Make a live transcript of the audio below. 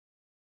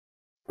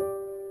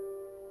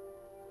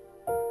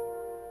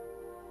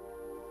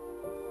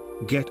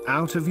Get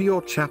out of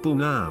your chapel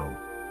now.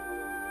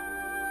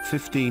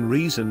 15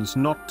 reasons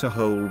not to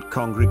hold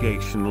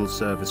congregational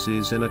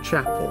services in a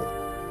chapel.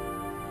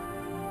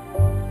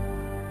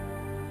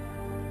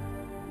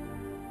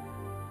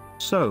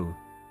 So,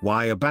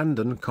 why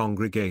abandon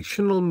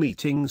congregational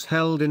meetings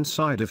held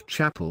inside of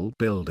chapel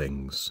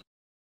buildings?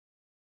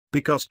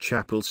 Because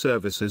chapel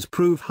services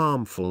prove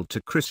harmful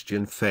to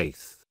Christian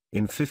faith,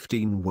 in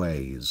 15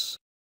 ways.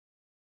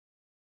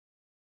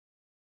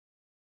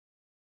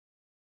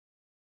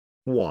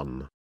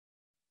 1.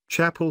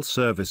 Chapel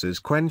services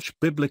quench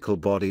biblical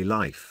body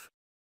life.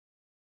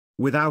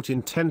 Without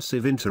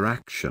intensive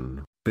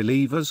interaction,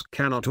 believers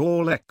cannot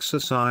all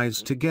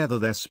exercise together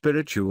their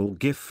spiritual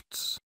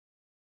gifts.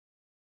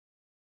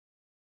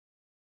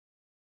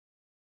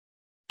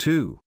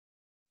 2.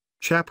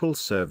 Chapel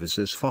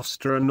services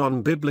foster a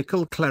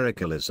non-biblical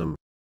clericalism.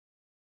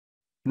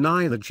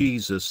 Neither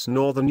Jesus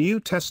nor the New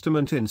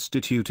Testament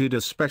instituted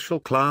a special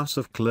class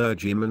of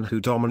clergymen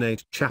who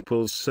dominate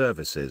chapel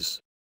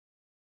services.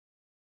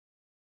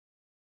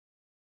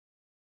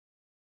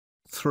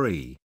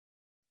 3.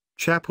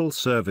 Chapel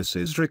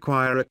services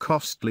require a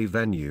costly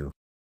venue.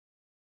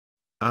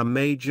 A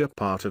major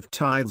part of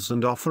tithes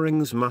and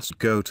offerings must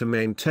go to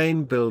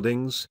maintain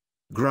buildings,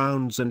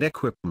 grounds and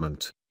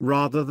equipment,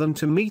 rather than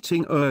to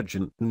meeting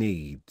urgent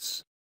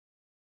needs.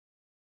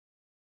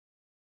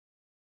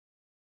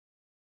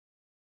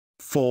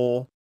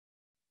 4.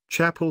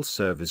 Chapel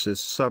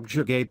services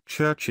subjugate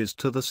churches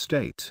to the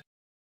state.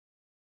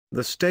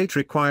 The state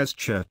requires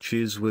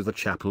churches with a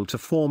chapel to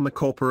form a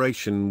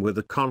corporation with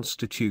a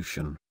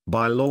constitution,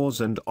 bylaws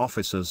and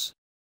officers.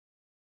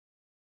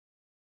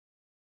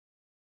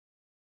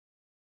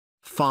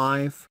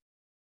 5.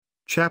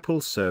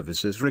 Chapel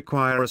services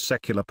require a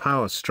secular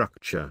power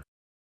structure.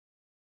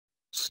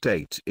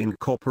 State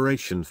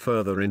incorporation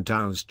further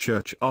endows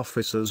church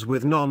officers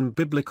with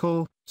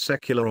non-biblical,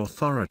 secular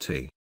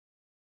authority.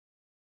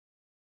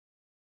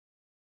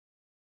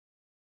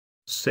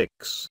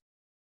 6.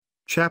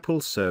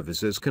 Chapel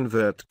services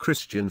convert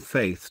Christian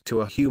faith to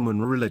a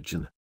human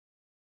religion.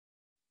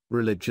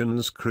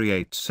 Religions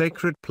create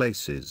sacred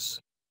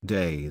places,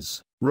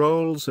 days,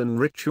 roles and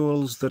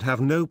rituals that have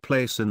no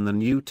place in the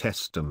New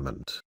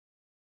Testament.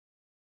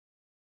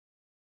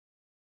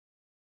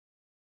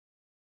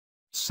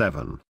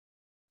 7.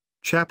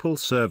 Chapel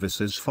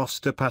services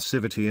foster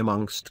passivity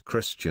amongst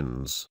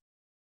Christians.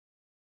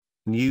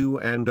 New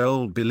and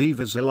old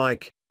believers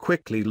alike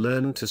quickly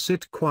learn to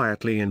sit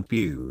quietly in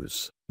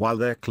pews, while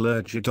their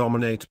clergy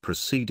dominate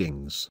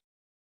proceedings.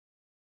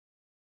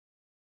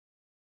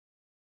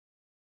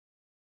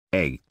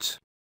 8.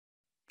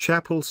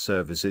 Chapel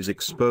services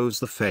expose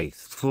the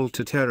faithful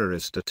to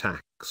terrorist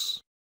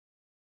attacks.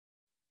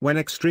 When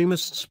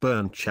extremists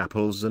burn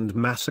chapels and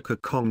massacre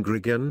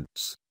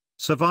congregants,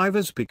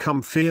 survivors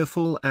become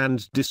fearful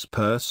and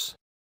disperse.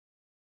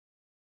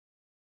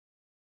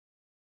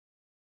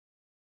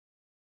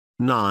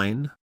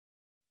 9.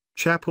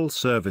 Chapel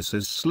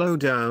services slow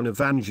down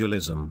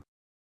evangelism.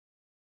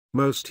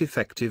 Most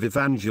effective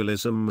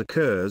evangelism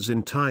occurs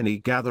in tiny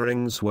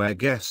gatherings where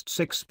guests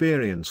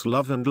experience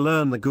love and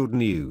learn the good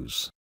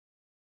news.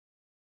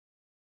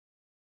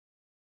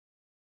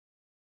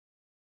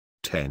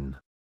 10.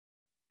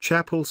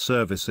 Chapel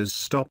services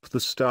stop the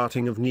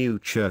starting of new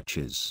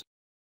churches.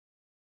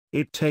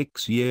 It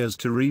takes years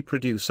to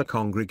reproduce a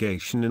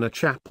congregation in a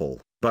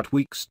chapel, but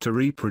weeks to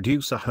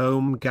reproduce a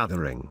home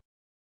gathering.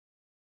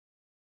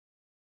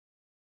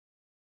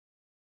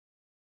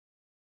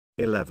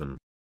 11.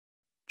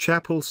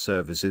 Chapel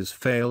services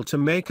fail to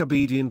make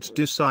obedient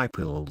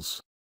disciples.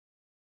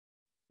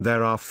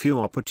 There are few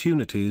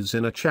opportunities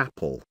in a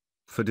chapel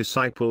for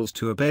disciples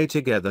to obey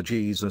together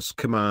Jesus'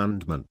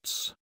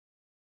 commandments.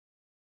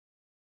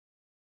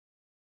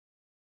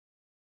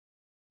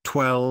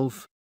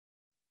 12.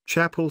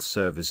 Chapel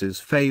services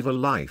favor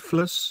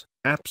lifeless,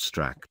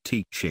 abstract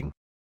teaching.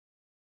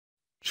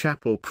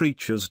 Chapel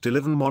preachers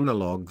deliver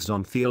monologues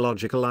on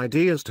theological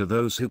ideas to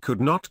those who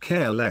could not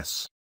care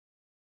less.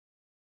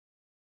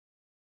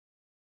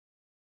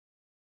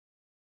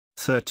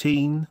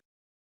 13.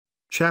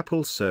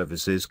 Chapel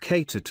services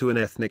cater to an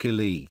ethnic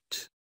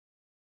elite.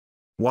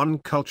 One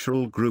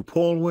cultural group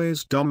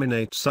always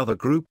dominates other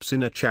groups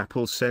in a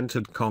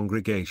chapel-centered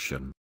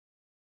congregation.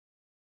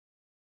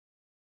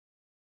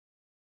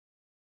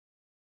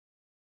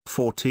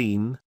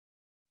 14.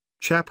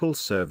 Chapel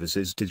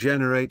services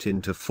degenerate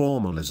into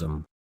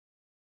formalism.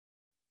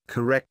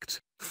 Correct,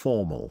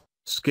 formal,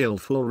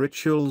 skillful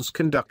rituals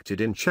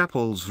conducted in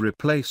chapels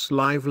replace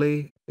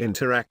lively,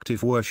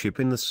 interactive worship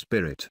in the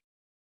Spirit.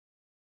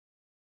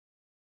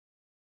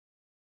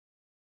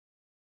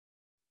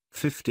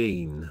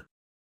 15.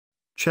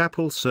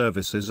 Chapel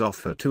services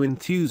offer to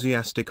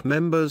enthusiastic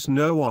members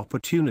no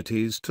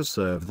opportunities to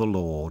serve the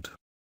Lord.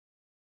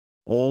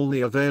 All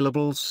the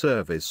available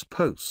service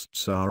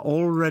posts are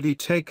already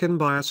taken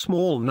by a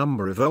small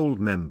number of old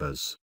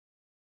members.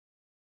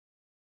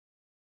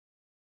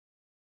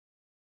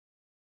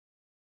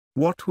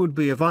 What would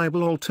be a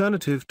viable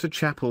alternative to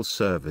chapel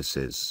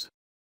services?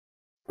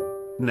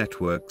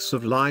 networks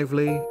of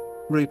lively,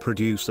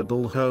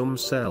 reproducible home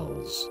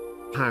cells,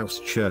 house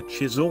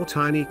churches or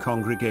tiny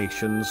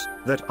congregations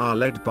that are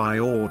led by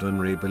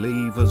ordinary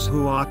believers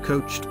who are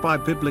coached by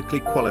biblically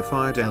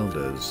qualified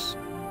elders.